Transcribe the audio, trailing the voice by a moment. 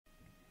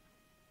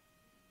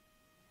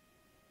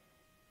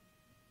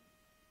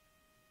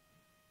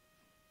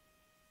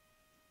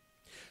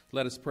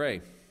Let us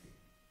pray.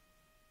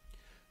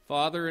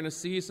 Father, in a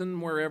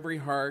season where every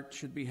heart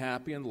should be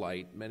happy and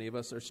light, many of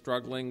us are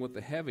struggling with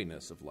the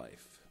heaviness of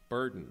life,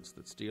 burdens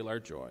that steal our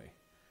joy.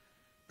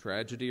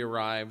 Tragedy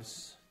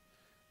arrives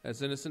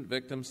as innocent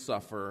victims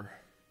suffer,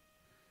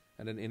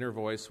 and an inner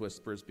voice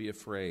whispers, "Be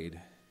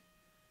afraid."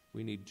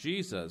 We need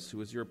Jesus,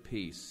 who is your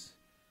peace.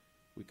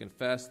 We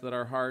confess that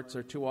our hearts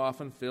are too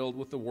often filled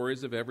with the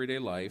worries of everyday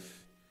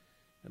life.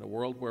 In a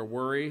world where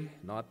worry,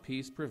 not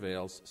peace,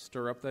 prevails,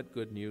 stir up that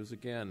good news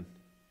again.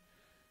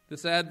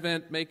 This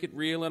Advent, make it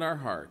real in our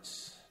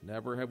hearts.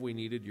 Never have we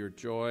needed your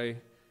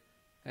joy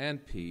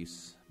and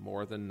peace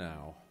more than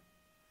now.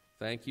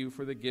 Thank you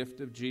for the gift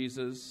of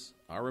Jesus,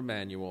 our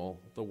Emmanuel,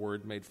 the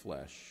Word made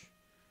flesh.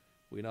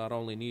 We not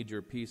only need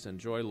your peace and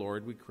joy,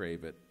 Lord, we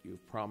crave it.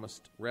 You've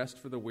promised rest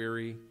for the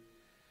weary,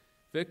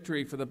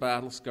 victory for the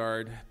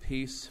battle-scarred,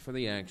 peace for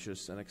the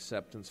anxious, and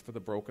acceptance for the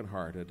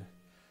broken-hearted.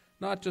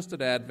 Not just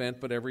at Advent,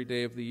 but every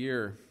day of the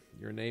year.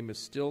 Your name is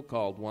still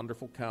called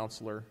Wonderful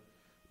Counselor,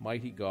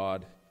 Mighty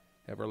God,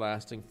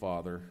 Everlasting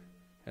Father,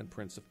 and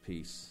Prince of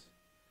Peace.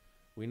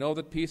 We know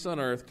that peace on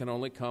earth can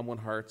only come when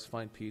hearts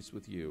find peace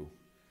with you.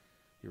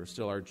 You are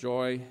still our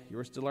joy. You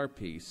are still our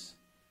peace.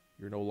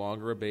 You're no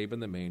longer a babe in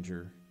the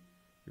manger.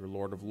 You're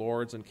Lord of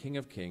Lords and King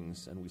of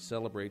Kings, and we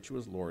celebrate you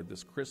as Lord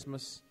this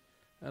Christmas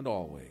and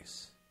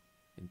always.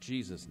 In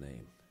Jesus'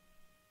 name,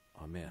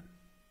 amen.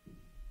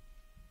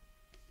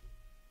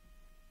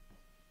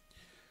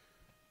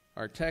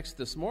 Our text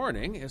this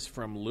morning is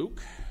from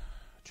Luke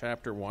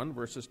chapter 1,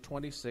 verses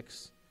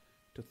 26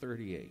 to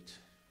 38.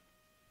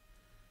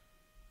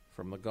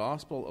 From the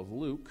Gospel of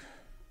Luke,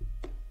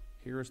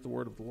 here is the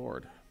word of the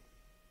Lord.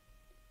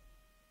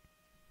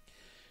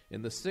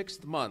 In the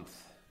 6th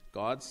month,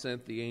 God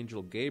sent the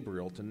angel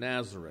Gabriel to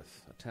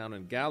Nazareth, a town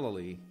in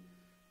Galilee,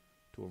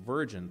 to a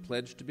virgin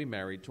pledged to be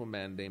married to a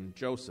man named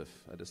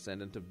Joseph, a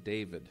descendant of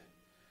David.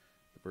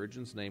 The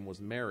virgin's name was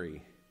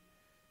Mary.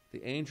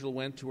 The angel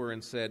went to her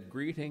and said,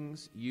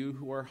 "Greetings, you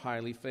who are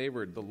highly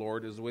favored, the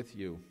Lord is with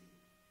you."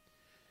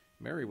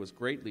 Mary was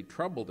greatly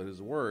troubled at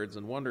his words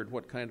and wondered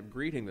what kind of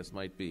greeting this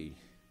might be.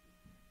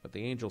 But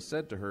the angel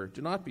said to her,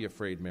 "Do not be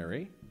afraid,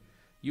 Mary.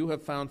 You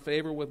have found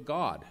favor with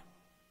God.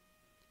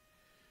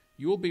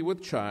 You will be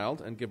with child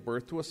and give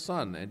birth to a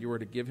son, and you are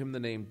to give him the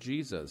name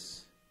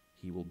Jesus.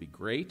 He will be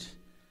great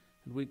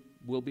and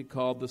will be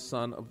called the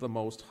Son of the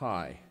Most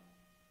High.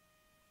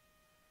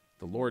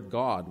 The Lord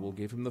God will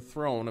give him the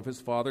throne of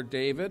his father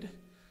David,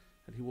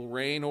 and he will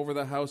reign over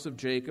the house of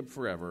Jacob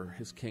forever.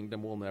 His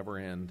kingdom will never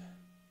end."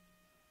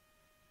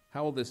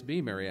 "How will this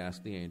be," Mary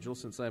asked the angel,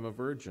 "since I am a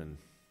virgin?"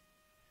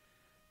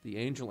 The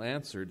angel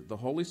answered, "The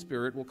Holy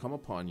Spirit will come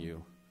upon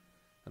you,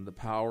 and the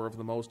power of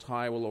the Most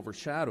High will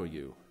overshadow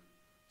you.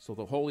 So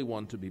the Holy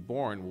One to be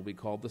born will be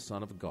called the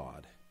Son of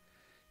God.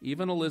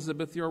 Even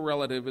Elizabeth, your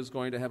relative, is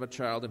going to have a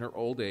child in her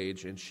old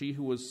age, and she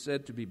who was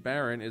said to be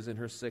barren is in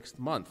her 6th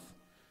month.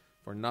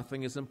 For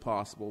nothing is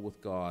impossible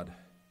with God."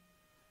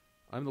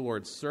 "I'm the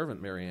Lord's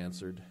servant," Mary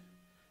answered.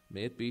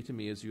 "May it be to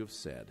me as you have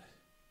said."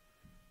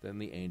 Then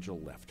the angel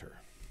left her.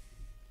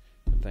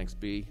 And thanks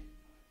be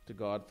to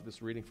God for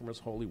this reading from his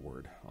holy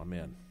word.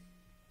 Amen.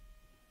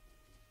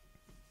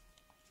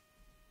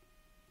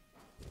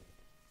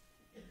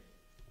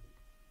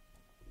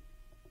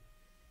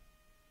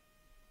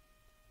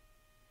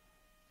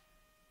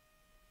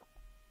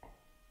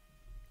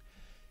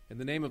 In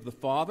the name of the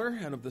Father,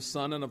 and of the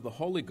Son, and of the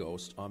Holy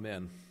Ghost,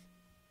 amen.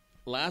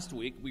 Last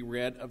week we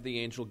read of the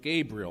angel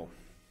Gabriel.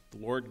 The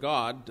Lord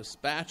God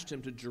dispatched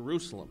him to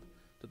Jerusalem,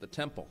 to the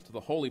temple, to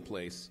the holy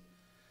place,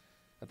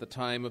 at the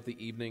time of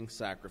the evening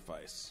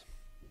sacrifice.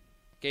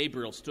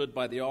 Gabriel stood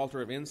by the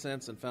altar of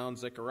incense and found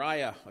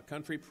Zechariah, a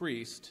country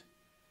priest,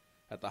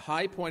 at the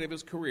high point of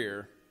his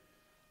career,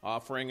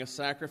 offering a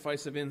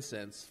sacrifice of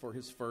incense for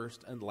his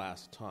first and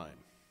last time.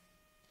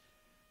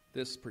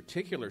 This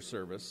particular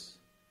service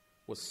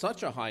was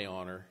such a high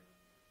honor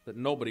that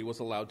nobody was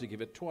allowed to give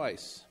it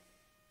twice.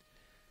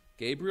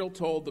 Gabriel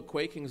told the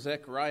quaking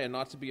Zechariah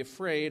not to be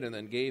afraid, and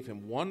then gave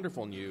him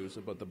wonderful news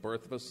about the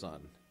birth of a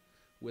son.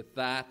 With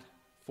that,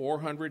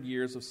 400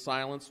 years of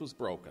silence was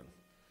broken.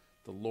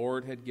 The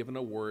Lord had given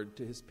a word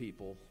to his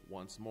people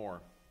once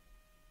more.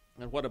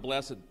 And what a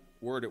blessed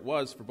word it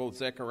was for both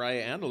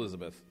Zechariah and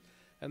Elizabeth,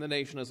 and the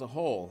nation as a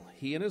whole.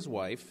 He and his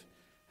wife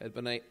had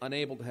been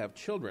unable to have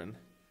children,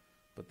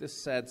 but this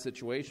sad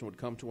situation would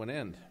come to an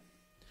end.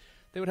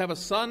 They would have a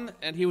son,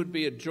 and he would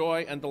be a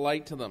joy and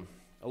delight to them.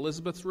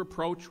 Elizabeth's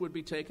reproach would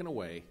be taken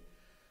away.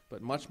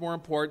 But much more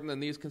important than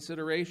these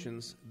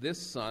considerations,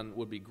 this son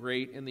would be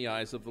great in the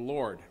eyes of the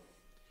Lord.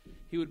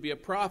 He would be a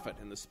prophet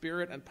in the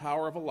spirit and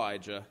power of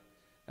Elijah,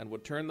 and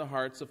would turn the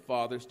hearts of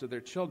fathers to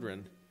their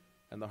children,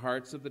 and the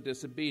hearts of the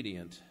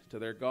disobedient to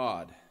their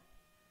God.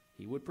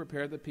 He would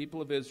prepare the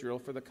people of Israel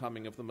for the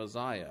coming of the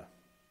Messiah.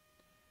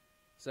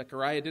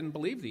 Zechariah didn't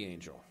believe the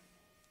angel.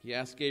 He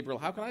asked Gabriel,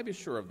 "How can I be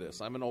sure of this?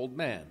 I'm an old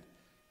man,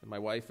 and my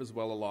wife is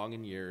well along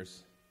in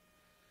years."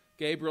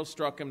 Gabriel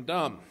struck him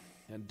dumb,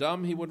 and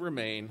dumb he would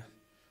remain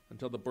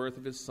until the birth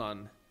of his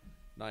son,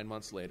 9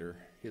 months later,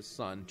 his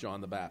son, John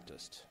the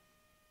Baptist.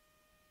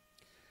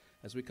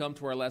 As we come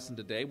to our lesson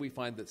today, we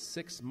find that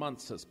 6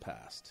 months has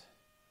passed.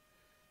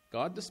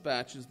 God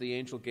dispatches the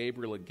angel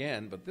Gabriel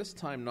again, but this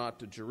time not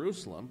to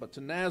Jerusalem, but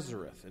to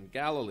Nazareth in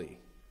Galilee.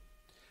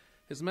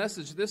 His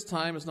message this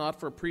time is not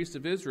for a priest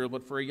of Israel,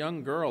 but for a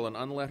young girl, an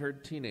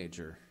unlettered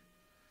teenager.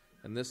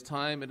 And this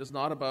time it is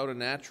not about a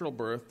natural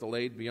birth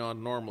delayed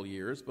beyond normal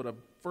years, but a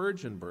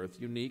virgin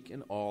birth unique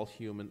in all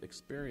human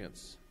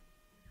experience.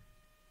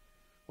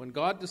 When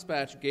God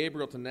dispatched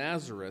Gabriel to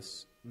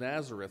Nazareth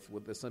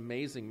with this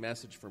amazing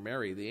message for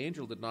Mary, the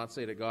angel did not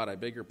say to God, "I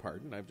beg your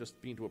pardon, I've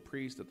just been to a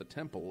priest at the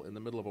temple in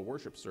the middle of a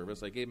worship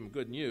service. I gave him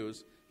good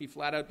news. He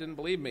flat out didn't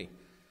believe me.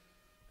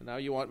 And now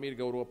you want me to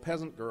go to a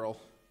peasant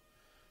girl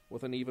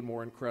with an even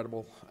more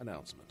incredible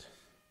announcement.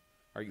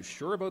 Are you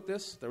sure about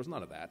this?" There was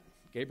none of that.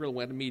 Gabriel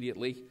went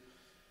immediately,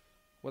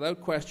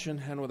 without question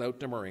and without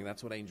demurring.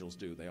 That's what angels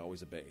do. They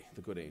always obey.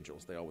 The good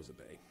angels, they always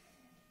obey.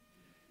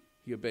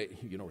 He obeyed.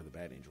 You know where the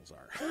bad angels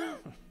are.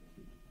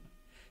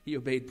 He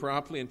obeyed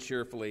promptly and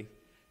cheerfully,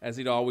 as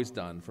he'd always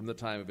done from the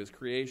time of his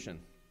creation.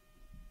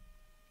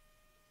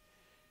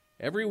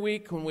 Every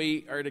week when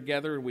we are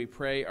together, we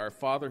pray, "Our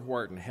Father who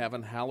art in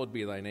heaven, hallowed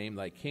be thy name.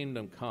 Thy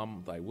kingdom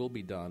come, thy will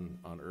be done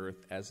on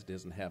earth as it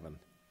is in heaven."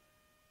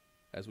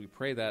 As we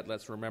pray that,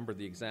 let's remember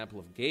the example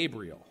of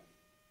Gabriel.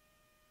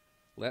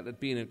 Let it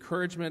be an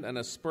encouragement and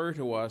a spur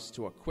to us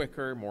to a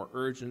quicker, more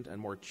urgent, and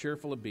more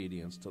cheerful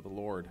obedience to the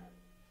Lord.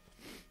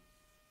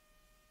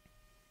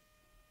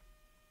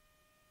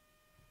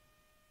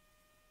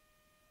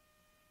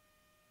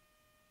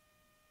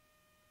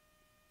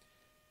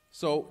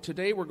 So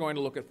today we're going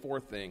to look at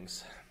 4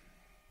 things: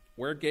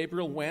 where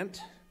Gabriel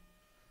went,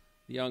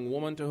 the young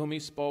woman to whom he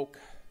spoke,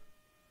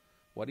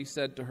 what he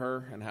said to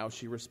her, and how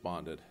she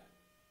responded.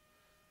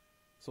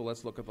 So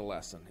let's look at the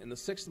lesson. In the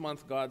 6th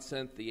month, God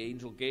sent the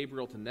angel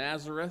Gabriel to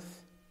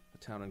Nazareth, a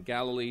town in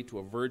Galilee, to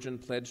a virgin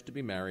pledged to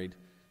be married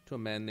to a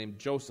man named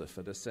Joseph,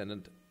 a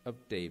descendant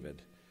of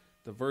David.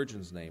 The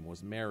virgin's name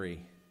was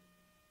Mary.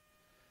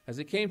 As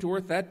he came to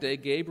earth that day,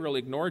 Gabriel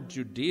ignored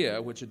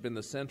Judea, which had been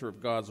the center of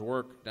God's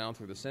work down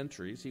through the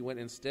centuries. He went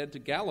instead to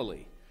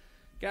Galilee.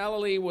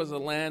 Galilee was a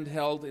land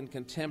held in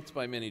contempt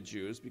by many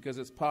Jews because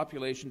its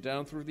population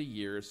down through the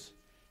years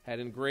had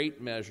in great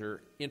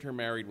measure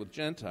intermarried with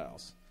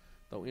Gentiles,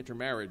 though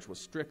intermarriage was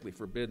strictly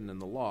forbidden in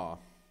the law.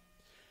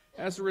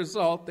 As a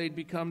result, they'd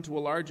become to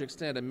a large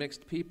extent a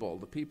mixed people.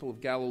 The people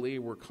of Galilee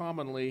were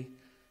commonly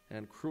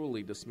and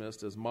cruelly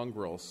dismissed as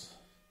mongrels.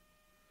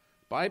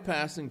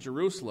 Bypassing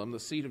Jerusalem, the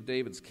seat of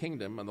David's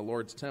kingdom and the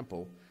Lord's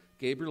temple,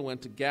 Gabriel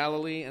went to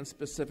Galilee and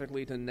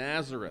specifically to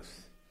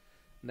Nazareth.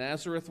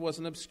 Nazareth was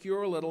an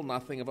obscure little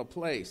nothing of a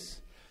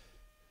place.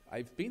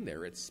 I've been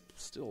there. It's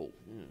still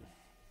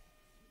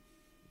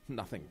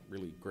nothing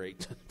really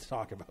great to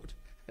talk about.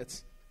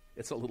 It's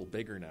a little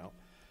bigger now.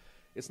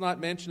 It's not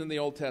mentioned in the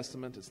Old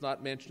Testament. It's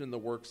not mentioned in the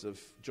works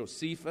of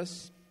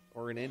Josephus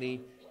or in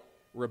any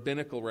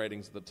rabbinical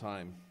writings of the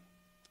time.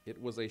 It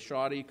was a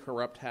shoddy,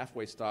 corrupt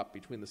halfway stop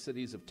between the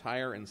cities of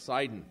Tyre and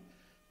Sidon.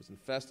 It was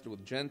infested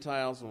with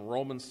Gentiles and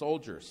Roman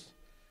soldiers.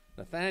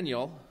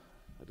 Nathanael,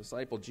 a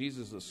disciple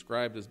Jesus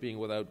described as being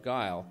without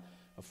guile,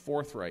 a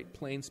forthright,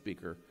 plain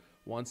speaker,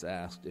 once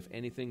asked if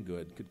anything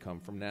good could come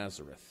from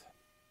Nazareth.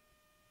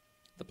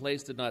 The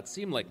place did not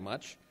seem like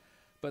much,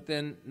 but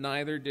then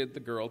neither did the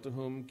girl to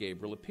whom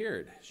Gabriel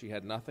appeared. She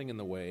had nothing in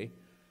the way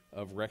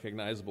of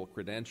recognizable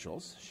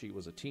credentials. She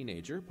was a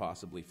teenager,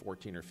 possibly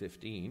 14 or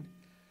 15.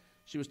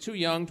 She was too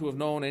young to have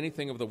known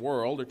anything of the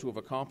world or to have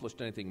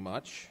accomplished anything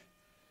much.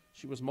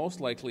 She was most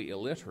likely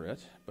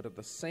illiterate, but at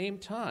the same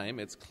time,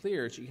 it's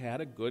clear she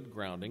had a good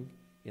grounding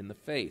in the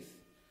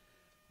faith.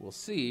 We'll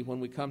see when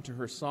we come to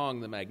her song,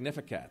 the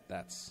Magnificat.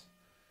 That's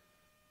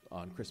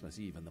on Christmas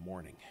Eve in the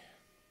morning.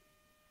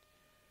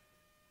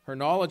 Her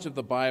knowledge of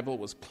the Bible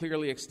was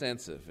clearly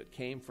extensive. It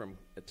came from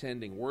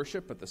attending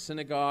worship at the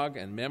synagogue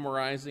and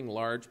memorizing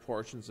large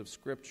portions of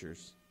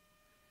scriptures.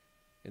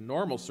 In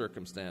normal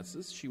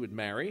circumstances, she would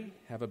marry,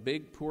 have a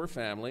big, poor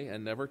family,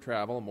 and never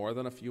travel more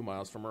than a few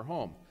miles from her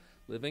home,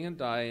 living and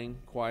dying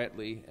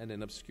quietly and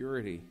in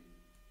obscurity.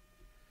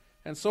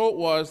 And so it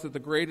was that the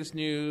greatest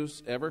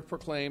news ever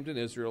proclaimed in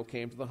Israel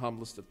came to the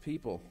humblest of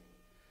people.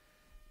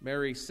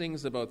 Mary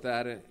sings about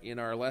that in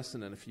our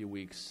lesson in a few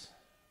weeks.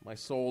 "My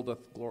soul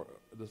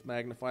doth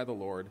magnify the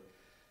Lord,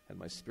 and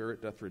my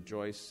spirit doth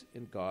rejoice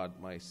in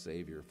God my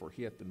Savior, for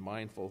he hath been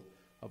mindful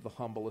of the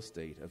humble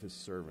estate of his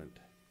servant."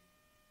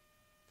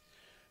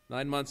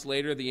 9 months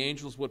later, the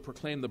angels would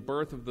proclaim the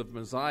birth of the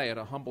Messiah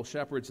to humble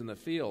shepherds in the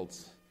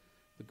fields.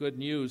 The good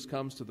news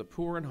comes to the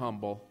poor and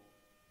humble,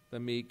 the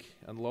meek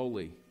and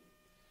lowly.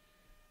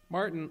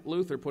 Martin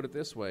Luther put it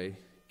this way: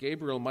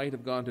 Gabriel might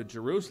have gone to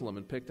Jerusalem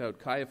and picked out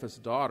Caiaphas'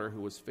 daughter,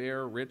 who was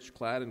fair, rich,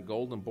 clad in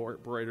gold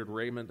embroidered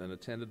raiment and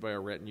attended by a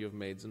retinue of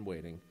maids in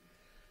waiting.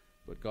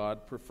 But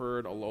God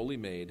preferred a lowly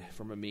maid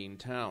from a mean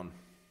town.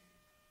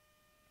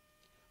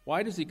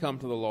 Why does he come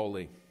to the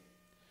lowly?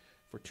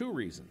 For 2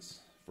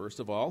 reasons.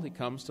 First of all, he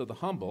comes to the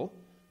humble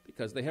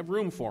because they have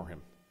room for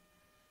him.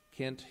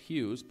 Kent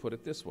Hughes put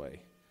it this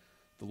way: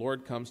 the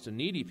Lord comes to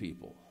needy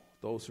people,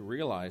 those who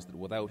realize that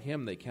without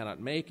him they cannot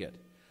make it,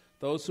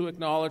 those who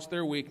acknowledge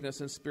their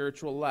weakness and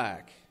spiritual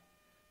lack.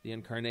 The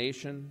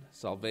incarnation,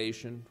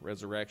 salvation,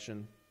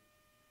 resurrection,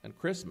 and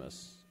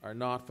Christmas are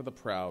not for the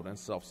proud and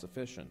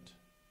self-sufficient.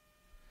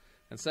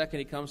 And second,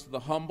 he comes to the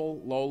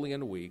humble, lowly,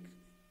 and weak,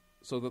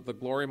 so that the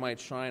glory might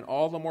shine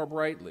all the more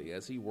brightly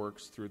as he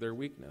works through their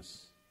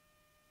weakness.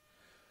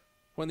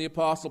 When the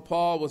Apostle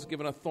Paul was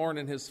given a thorn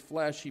in his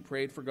flesh, he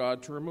prayed for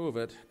God to remove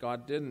it.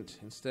 God didn't.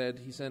 Instead,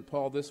 he sent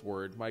Paul this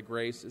word, "My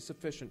grace is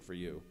sufficient for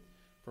you,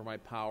 for my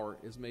power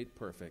is made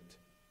perfect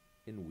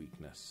in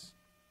weakness."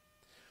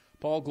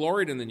 Paul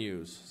gloried in the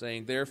news,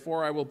 saying,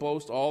 "Therefore I will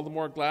boast all the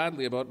more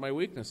gladly about my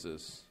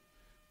weaknesses."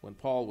 When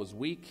Paul was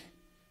weak,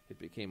 it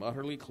became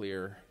utterly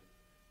clear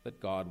that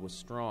God was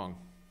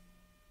strong.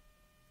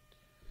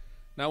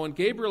 Now when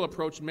Gabriel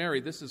approached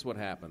Mary, this is what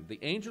happened. The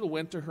angel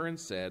went to her and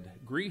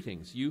said,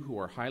 "Greetings, you who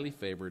are highly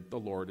favored, the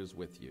Lord is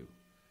with you."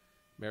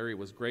 Mary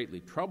was greatly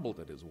troubled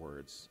at his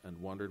words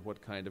and wondered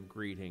what kind of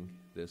greeting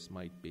this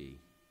might be.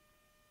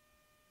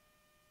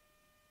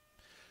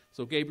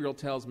 So Gabriel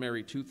tells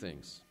Mary two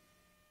things.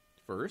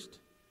 First,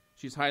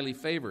 she's highly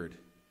favored.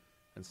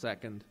 And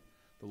second,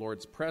 the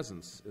Lord's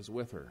presence is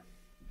with her.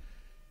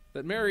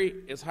 That Mary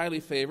is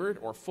highly favored,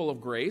 or full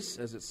of grace,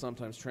 as it's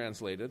sometimes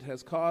translated,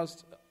 has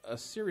caused a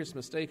serious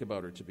mistake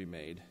about her to be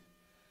made.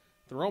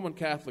 The Roman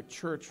Catholic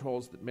Church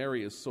holds that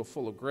Mary is so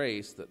full of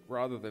grace that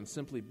rather than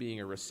simply being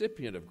a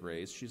recipient of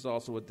grace, she's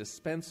also a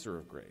dispenser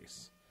of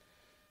grace.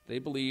 They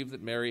believe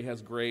that Mary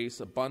has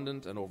grace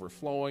abundant and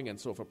overflowing, and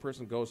so if a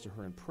person goes to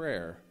her in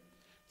prayer,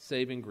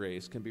 saving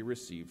grace can be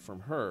received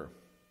from her.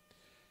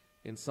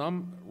 In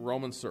some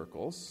Roman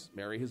circles,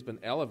 Mary has been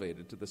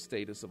elevated to the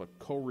status of a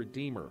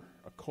co-redeemer,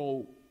 a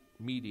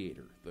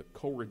co-mediator, the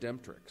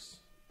co-redemptrix,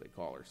 they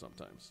call her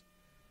sometimes.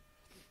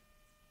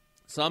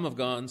 Some have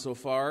gone so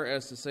far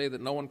as to say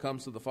that no one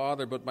comes to the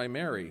Father but by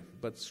Mary,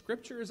 but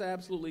Scripture is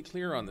absolutely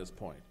clear on this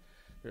point.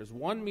 There's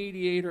one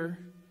mediator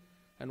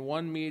and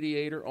one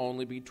mediator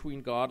only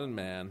between God and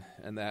man,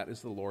 and that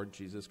is the Lord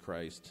Jesus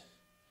Christ.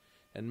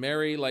 And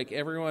Mary, like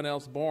everyone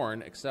else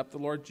born except the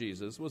Lord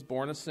Jesus, was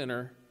born a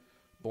sinner,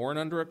 born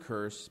under a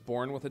curse,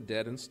 born with a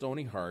dead and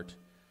stony heart,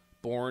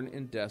 born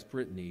in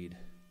desperate need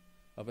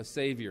of a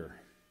Savior.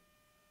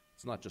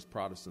 It's not just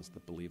Protestants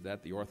that believe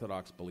that. The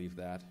Orthodox believe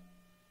that.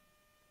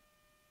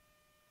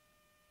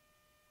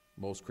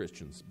 Most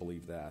Christians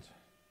believe that.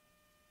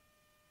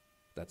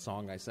 That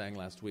song I sang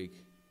last week,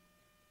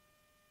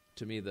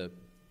 to me the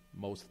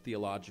most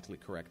theologically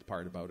correct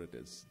part about it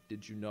is,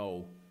 did you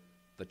know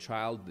the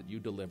child that you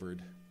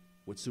delivered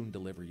would soon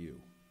deliver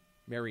you?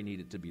 Mary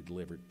needed to be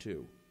delivered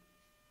too.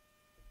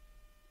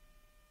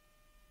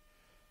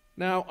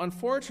 Now,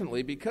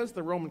 unfortunately, because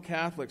the Roman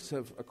Catholics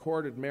have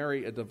accorded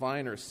Mary a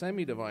divine or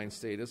semi-divine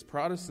status,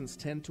 Protestants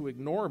tend to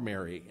ignore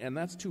Mary, and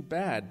that's too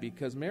bad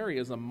because Mary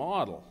is a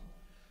model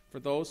for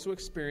those who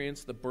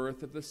experience the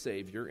birth of the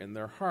Savior in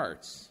their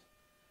hearts.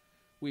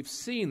 We've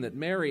seen that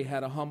Mary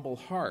had a humble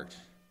heart.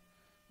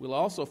 We'll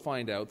also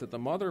find out that the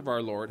mother of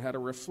our Lord had a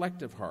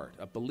reflective heart,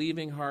 a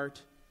believing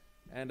heart,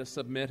 and a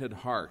submitted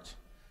heart.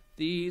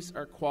 These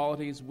are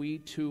qualities we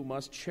too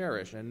must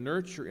cherish and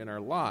nurture in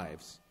our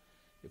lives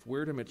if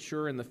we're to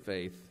mature in the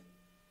faith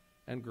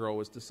and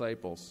grow as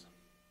disciples.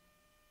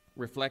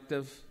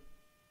 Reflective,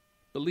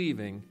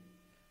 believing,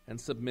 and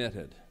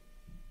submitted.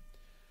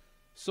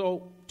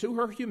 So, to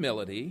her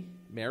humility,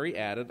 Mary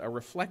added a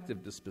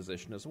reflective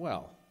disposition as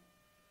well.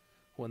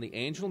 When the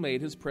angel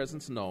made his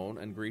presence known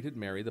and greeted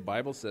Mary, the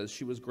Bible says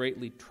she was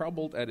greatly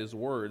troubled at his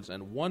words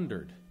and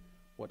wondered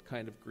what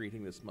kind of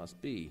greeting this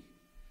must be.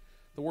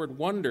 The word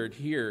wondered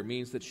here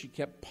means that she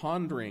kept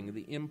pondering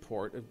the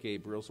import of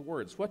Gabriel's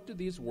words. What do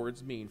these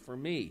words mean for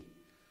me?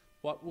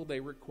 What will they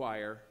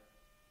require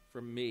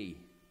from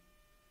me?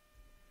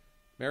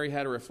 Mary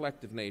had a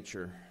reflective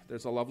nature.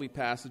 There's a lovely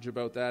passage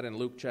about that in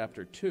Luke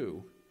chapter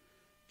 2.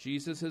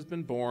 Jesus has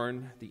been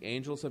born. The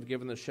angels have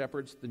given the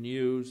shepherds the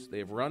news. They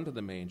have run to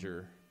the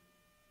manger.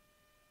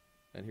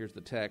 And here's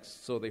the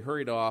text. So they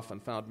hurried off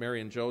and found Mary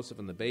and Joseph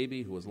and the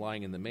baby who was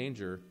lying in the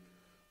manger.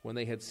 When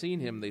they had seen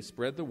him, they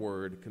spread the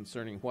word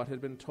concerning what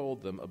had been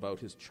told them about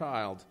his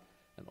child,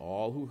 and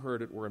all who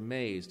heard it were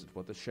amazed at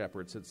what the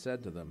shepherds had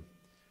said to them.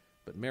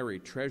 But Mary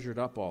treasured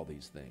up all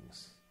these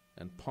things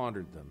and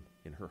pondered them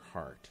in her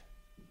heart.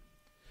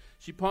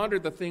 She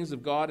pondered the things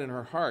of God in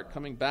her heart,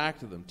 coming back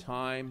to them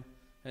time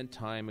and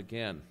time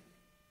again.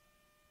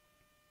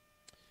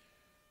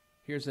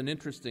 Here's an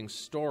interesting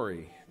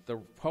story. The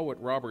poet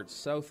Robert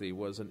Southey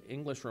was an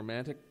English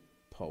romantic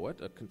poet,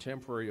 a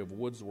contemporary of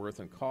Wordsworth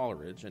and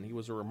Coleridge, and he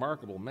was a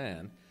remarkable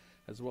man.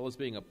 As well as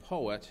being a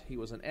poet, he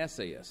was an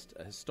essayist,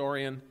 a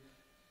historian,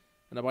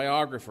 and a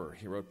biographer.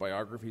 He wrote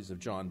biographies of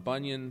John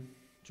Bunyan,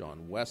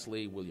 John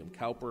Wesley, William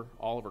Cowper,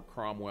 Oliver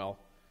Cromwell,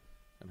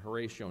 and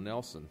Horatio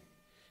Nelson.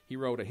 He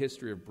wrote a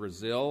history of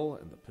Brazil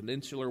and the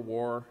Peninsular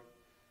War.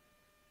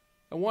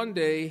 And one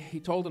day,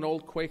 he told an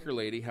old Quaker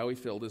lady how he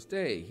filled his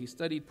day. He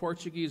studied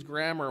Portuguese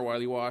grammar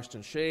while he washed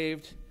and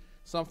shaved,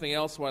 something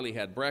else while he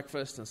had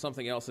breakfast, and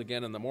something else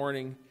again in the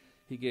morning.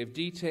 He gave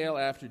detail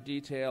after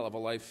detail of a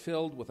life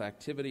filled with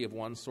activity of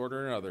one sort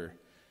or another.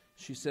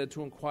 She said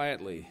to him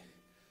quietly,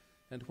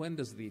 "And when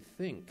does thee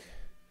think?"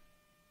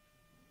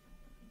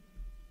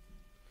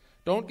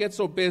 Don't get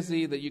so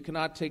busy that you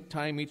cannot take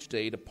time each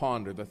day to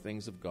ponder the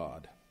things of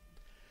God.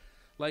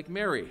 Like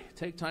Mary,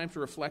 take time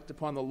to reflect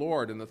upon the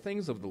Lord and the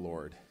things of the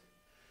Lord.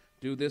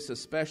 Do this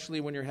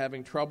especially when you're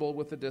having trouble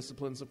with the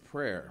disciplines of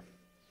prayer.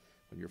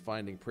 When you're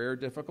finding prayer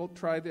difficult,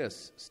 try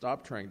this.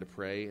 Stop trying to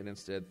pray and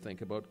instead think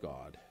about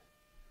God.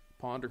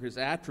 Ponder his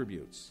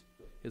attributes,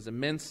 his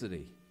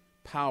immensity,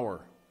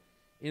 power,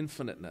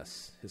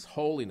 infiniteness, his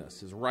holiness,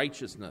 his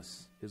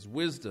righteousness, his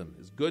wisdom,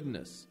 his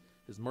goodness,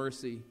 his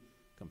mercy,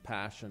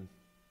 compassion,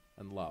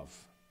 and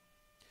love.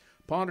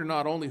 Ponder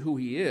not only who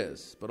he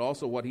is, but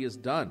also what he has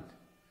done,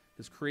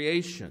 his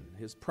creation,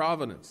 his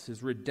providence,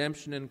 his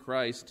redemption in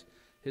Christ,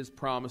 his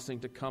promising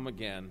to come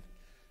again.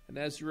 And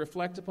as you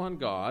reflect upon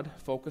God,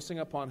 focusing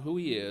upon who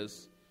he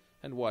is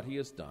and what he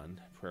has done,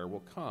 prayer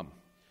will come.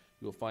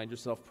 You will find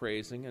yourself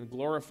praising and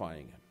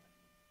glorifying him.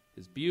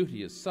 His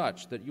beauty is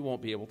such that you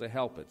won't be able to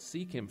help it.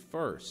 Seek him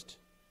first,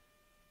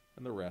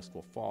 and the rest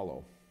will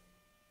follow.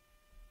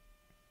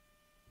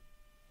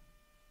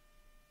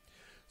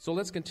 So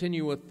let's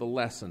continue with the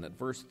lesson. At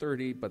verse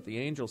 30, "But the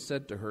angel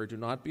said to her, 'Do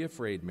not be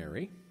afraid,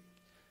 Mary.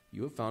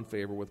 You have found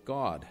favor with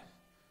God.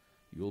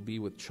 You will be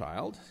with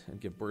child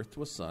and give birth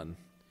to a son,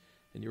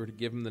 and you are to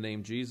give him the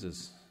name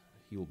Jesus.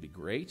 He will be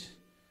great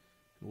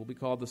and will be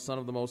called the Son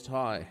of the Most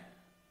High.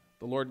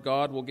 The Lord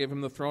God will give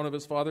him the throne of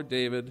his father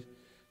David,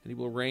 and he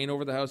will reign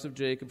over the house of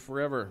Jacob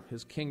forever.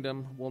 His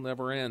kingdom will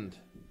never end.'"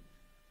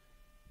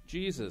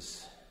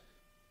 Jesus,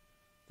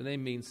 the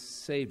name means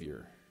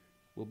Savior,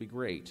 will be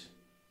great.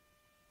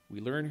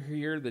 We learn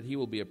here that he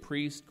will be a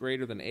priest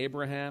greater than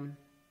Abraham,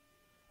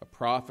 a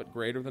prophet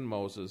greater than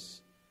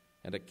Moses,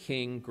 and a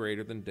king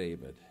greater than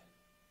David.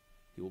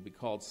 He will be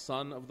called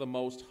Son of the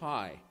Most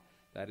High.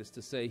 That is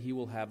to say, he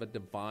will have a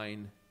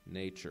divine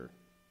nature.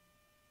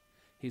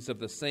 He's of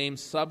the same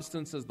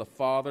substance as the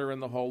Father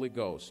and the Holy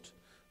Ghost,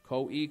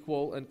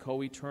 co-equal and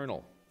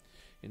co-eternal.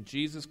 In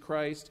Jesus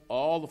Christ,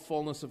 all the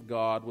fullness of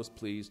God was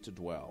pleased to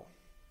dwell.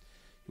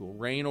 He will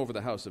reign over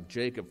the house of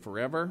Jacob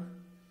forever,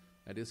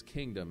 and his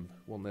kingdom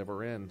will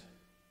never end.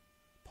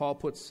 Paul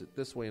puts it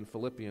this way in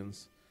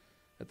Philippians,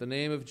 "At the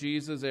name of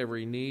Jesus,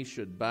 every knee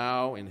should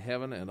bow in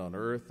heaven and on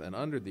earth and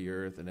under the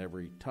earth, and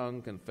every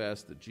tongue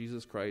confess that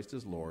Jesus Christ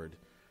is Lord,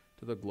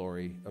 to the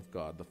glory of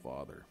God the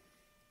Father."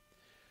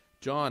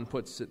 John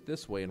puts it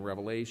this way in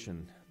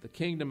Revelation, "The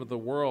kingdom of the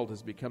world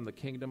has become the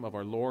kingdom of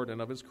our Lord and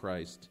of his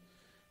Christ,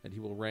 and he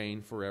will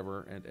reign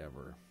forever and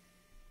ever."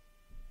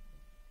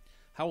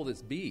 "How will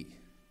this be?"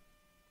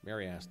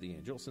 Mary asked the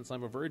angel, "Since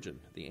I'm a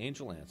virgin." The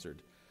angel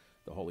answered,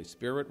 "The Holy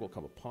Spirit will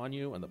come upon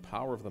you, and the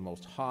power of the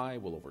Most High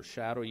will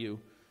overshadow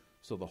you.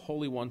 So the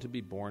Holy One to be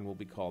born will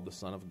be called the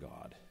Son of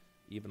God.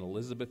 Even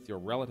Elizabeth, your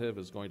relative,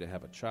 is going to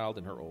have a child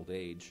in her old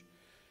age.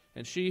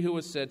 And she who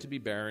was said to be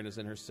barren is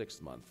in her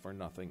 6th month, for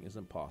nothing is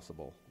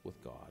impossible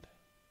with God."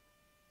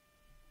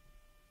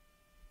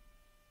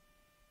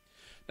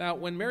 Now,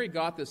 when Mary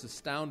got this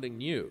astounding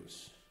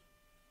news,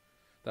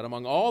 that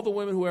among all the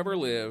women who ever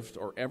lived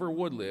or ever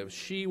would live,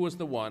 she was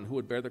the one who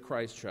would bear the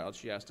Christ child,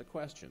 she asked a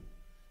question.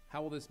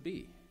 How will this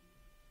be,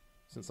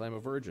 since I'm a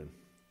virgin?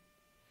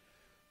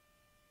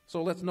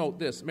 So let's note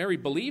this. Mary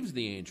believes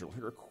the angel.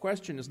 Her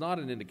question is not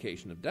an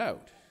indication of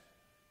doubt.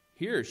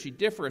 Here she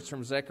differs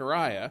from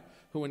Zechariah,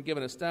 who when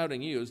given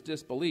astounding news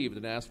disbelieved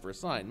and asked for a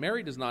sign.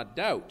 Mary does not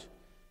doubt.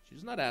 She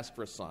does not ask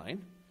for a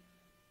sign.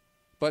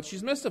 But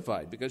she's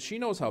mystified because she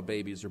knows how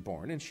babies are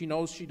born, and she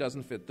knows she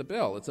doesn't fit the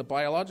bill. It's a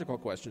biological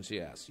question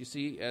she asks. You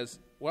see, as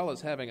well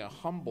as having a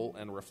humble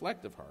and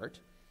reflective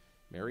heart,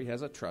 Mary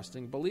has a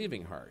trusting,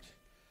 believing heart.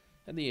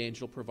 And the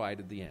angel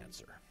provided the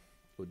answer.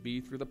 It would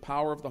be through the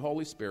power of the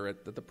Holy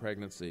Spirit that the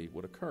pregnancy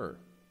would occur.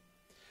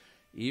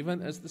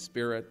 Even as the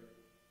Spirit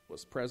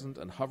was present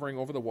and hovering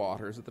over the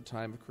waters at the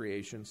time of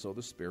creation, so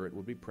the Spirit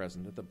would be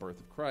present at the birth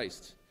of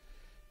Christ.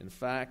 In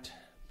fact,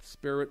 the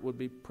Spirit would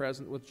be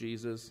present with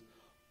Jesus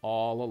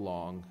all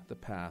along the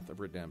path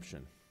of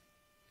redemption.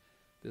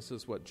 This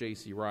is what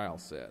J.C. Ryle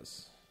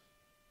says.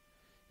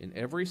 "In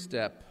every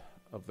step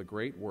of the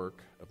great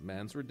work of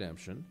man's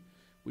redemption,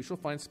 we shall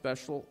find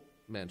special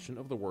mention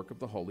of the work of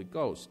the Holy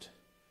Ghost.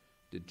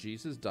 Did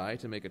Jesus die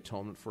to make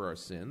atonement for our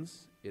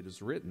sins? It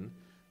is written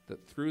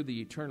that through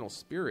the eternal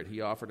Spirit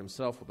he offered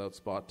himself without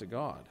spot to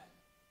God.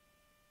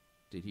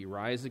 Did he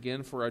rise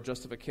again for our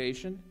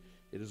justification?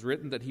 It is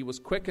written that he was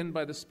quickened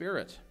by the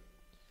Spirit.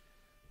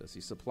 Does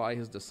he supply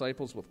his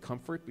disciples with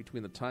comfort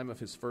between the time of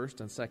his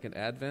first and second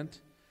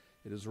advent?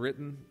 It is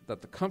written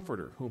that the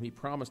Comforter whom he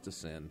promised to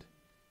send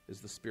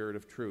is the Spirit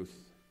of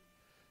truth.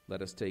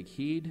 Let us take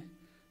heed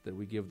that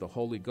we give the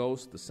Holy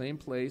Ghost the same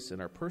place in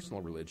our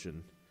personal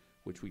religion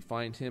which we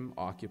find him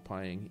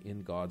occupying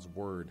in God's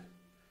Word.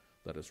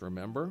 Let us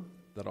remember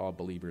that all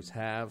believers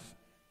have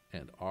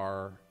and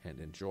are and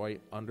enjoy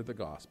under the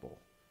gospel.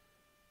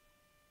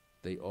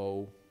 They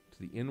owe to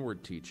the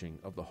inward teaching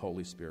of the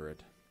Holy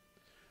Spirit.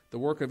 The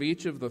work of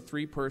each of the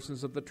three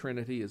persons of the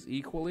Trinity is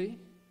equally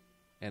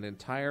and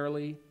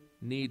entirely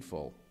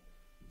needful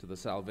to the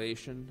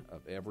salvation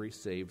of every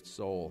saved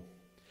soul.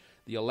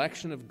 The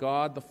election of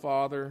God the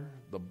Father,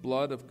 the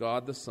blood of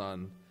God the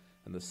Son,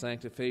 and the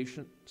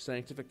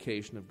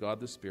sanctification of God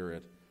the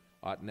Spirit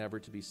ought never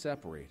to be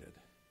separated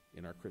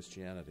in our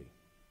Christianity.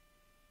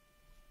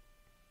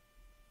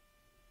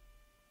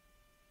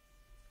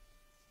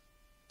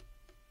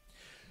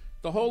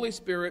 The Holy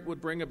Spirit would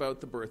bring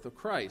about the birth of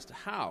Christ.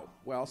 How?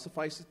 Well,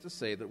 suffice it to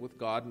say that with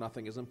God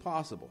nothing is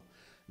impossible.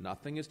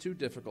 Nothing is too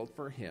difficult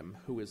for him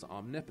who is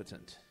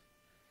omnipotent.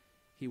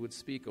 He would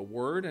speak a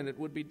word and it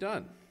would be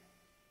done.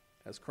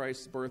 As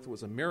Christ's birth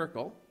was a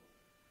miracle,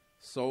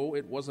 so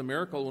it was a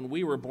miracle when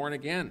we were born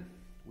again.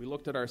 We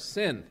looked at our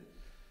sin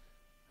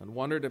and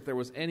wondered if there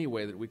was any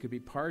way that we could be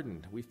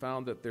pardoned. We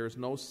found that there's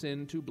no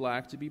sin too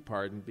black to be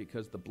pardoned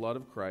because the blood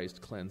of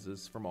Christ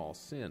cleanses from all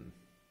sin.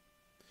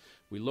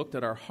 We looked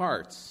at our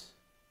hearts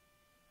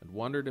and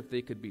wondered if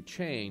they could be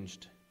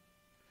changed.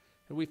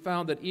 And we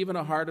found that even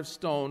a heart of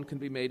stone can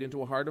be made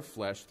into a heart of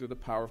flesh through the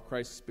power of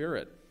Christ's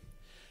Spirit.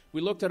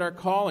 We looked at our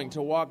calling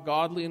to walk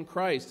godly in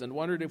Christ and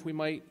wondered if we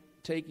might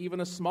take even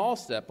a small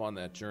step on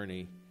that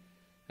journey.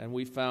 And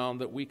we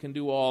found that we can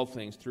do all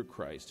things through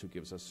Christ who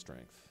gives us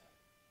strength.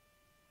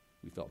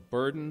 We felt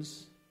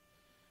burdens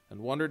and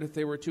wondered if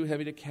they were too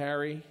heavy to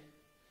carry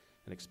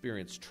and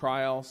experienced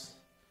trials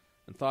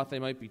and thought they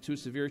might be too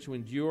severe to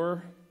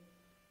endure,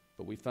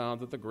 but we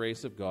found that the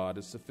grace of God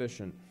is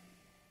sufficient.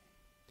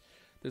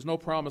 There's no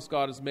promise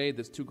God has made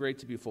that's too great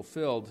to be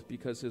fulfilled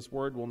because his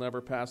word will never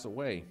pass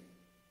away.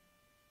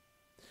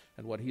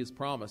 And what he has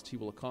promised, he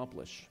will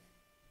accomplish.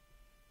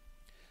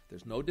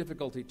 There's no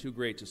difficulty too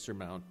great to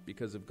surmount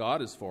because if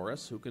God is for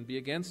us, who can be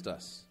against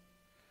us?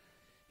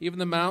 Even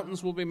the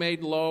mountains will be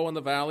made low and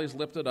the valleys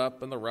lifted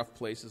up and the rough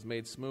places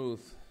made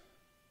smooth.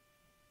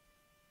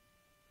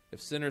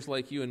 If sinners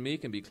like you and me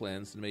can be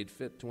cleansed and made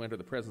fit to enter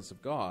the presence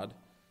of God,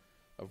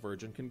 a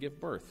virgin can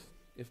give birth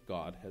if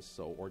God has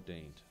so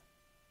ordained.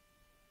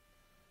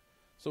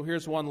 So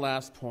here's one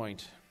last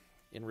point.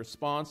 In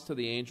response to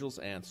the angel's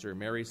answer,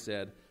 Mary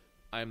said,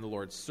 "I am the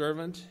Lord's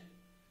servant.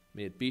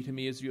 May it be to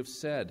me as you have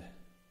said."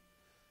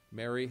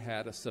 Mary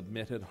had a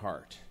submitted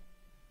heart.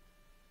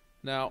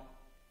 Now,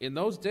 in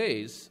those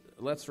days,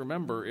 let's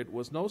remember, it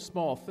was no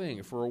small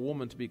thing for a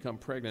woman to become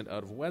pregnant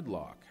out of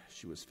wedlock.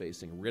 She was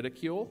facing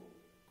ridicule,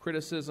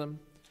 criticism,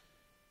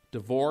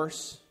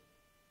 divorce,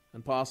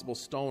 and possible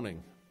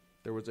stoning.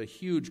 There was a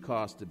huge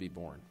cost to be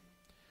born.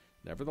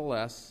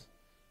 Nevertheless,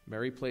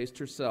 Mary placed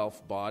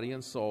herself, body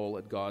and soul,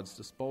 at God's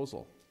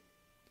disposal.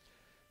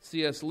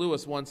 C.S.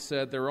 Lewis once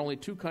said, there are only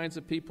two kinds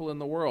of people in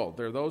the world.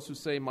 There are those who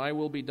say, my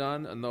will be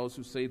done, and those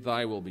who say,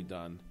 thy will be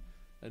done.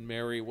 And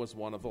Mary was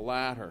one of the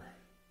latter.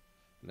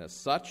 And as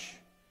such,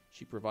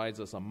 she provides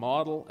us a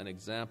model and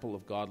example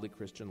of godly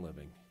Christian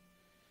living.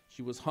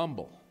 She was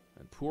humble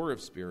and poor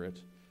of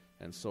spirit,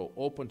 and so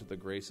open to the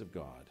grace of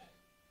God.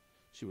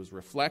 She was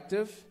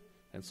reflective,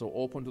 and so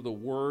open to the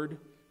word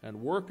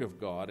and work of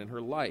God in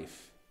her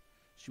life.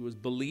 She was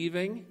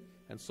believing,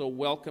 and so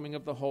welcoming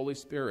of the Holy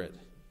Spirit.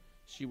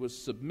 She was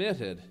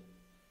submitted,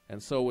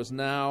 and so was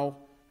now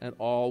and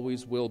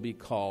always will be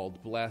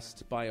called,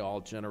 blessed by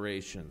all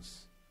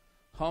generations.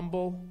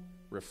 Humble,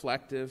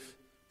 reflective,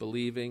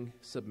 believing,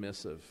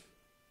 submissive.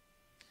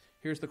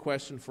 Here's the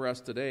question for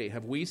us today.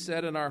 Have we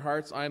said in our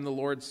hearts, I am the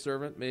Lord's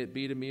servant, may it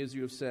be to me as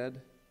you have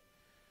said?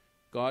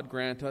 God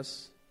grant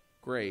us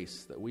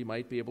grace that we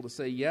might be able to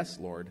say, yes,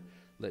 Lord,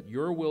 let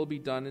your will be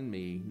done in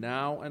me,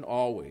 now and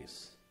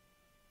always.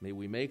 May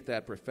we make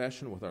that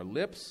profession with our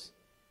lips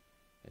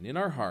and in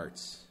our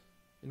hearts.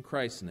 In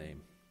Christ's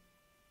name,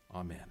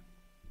 amen.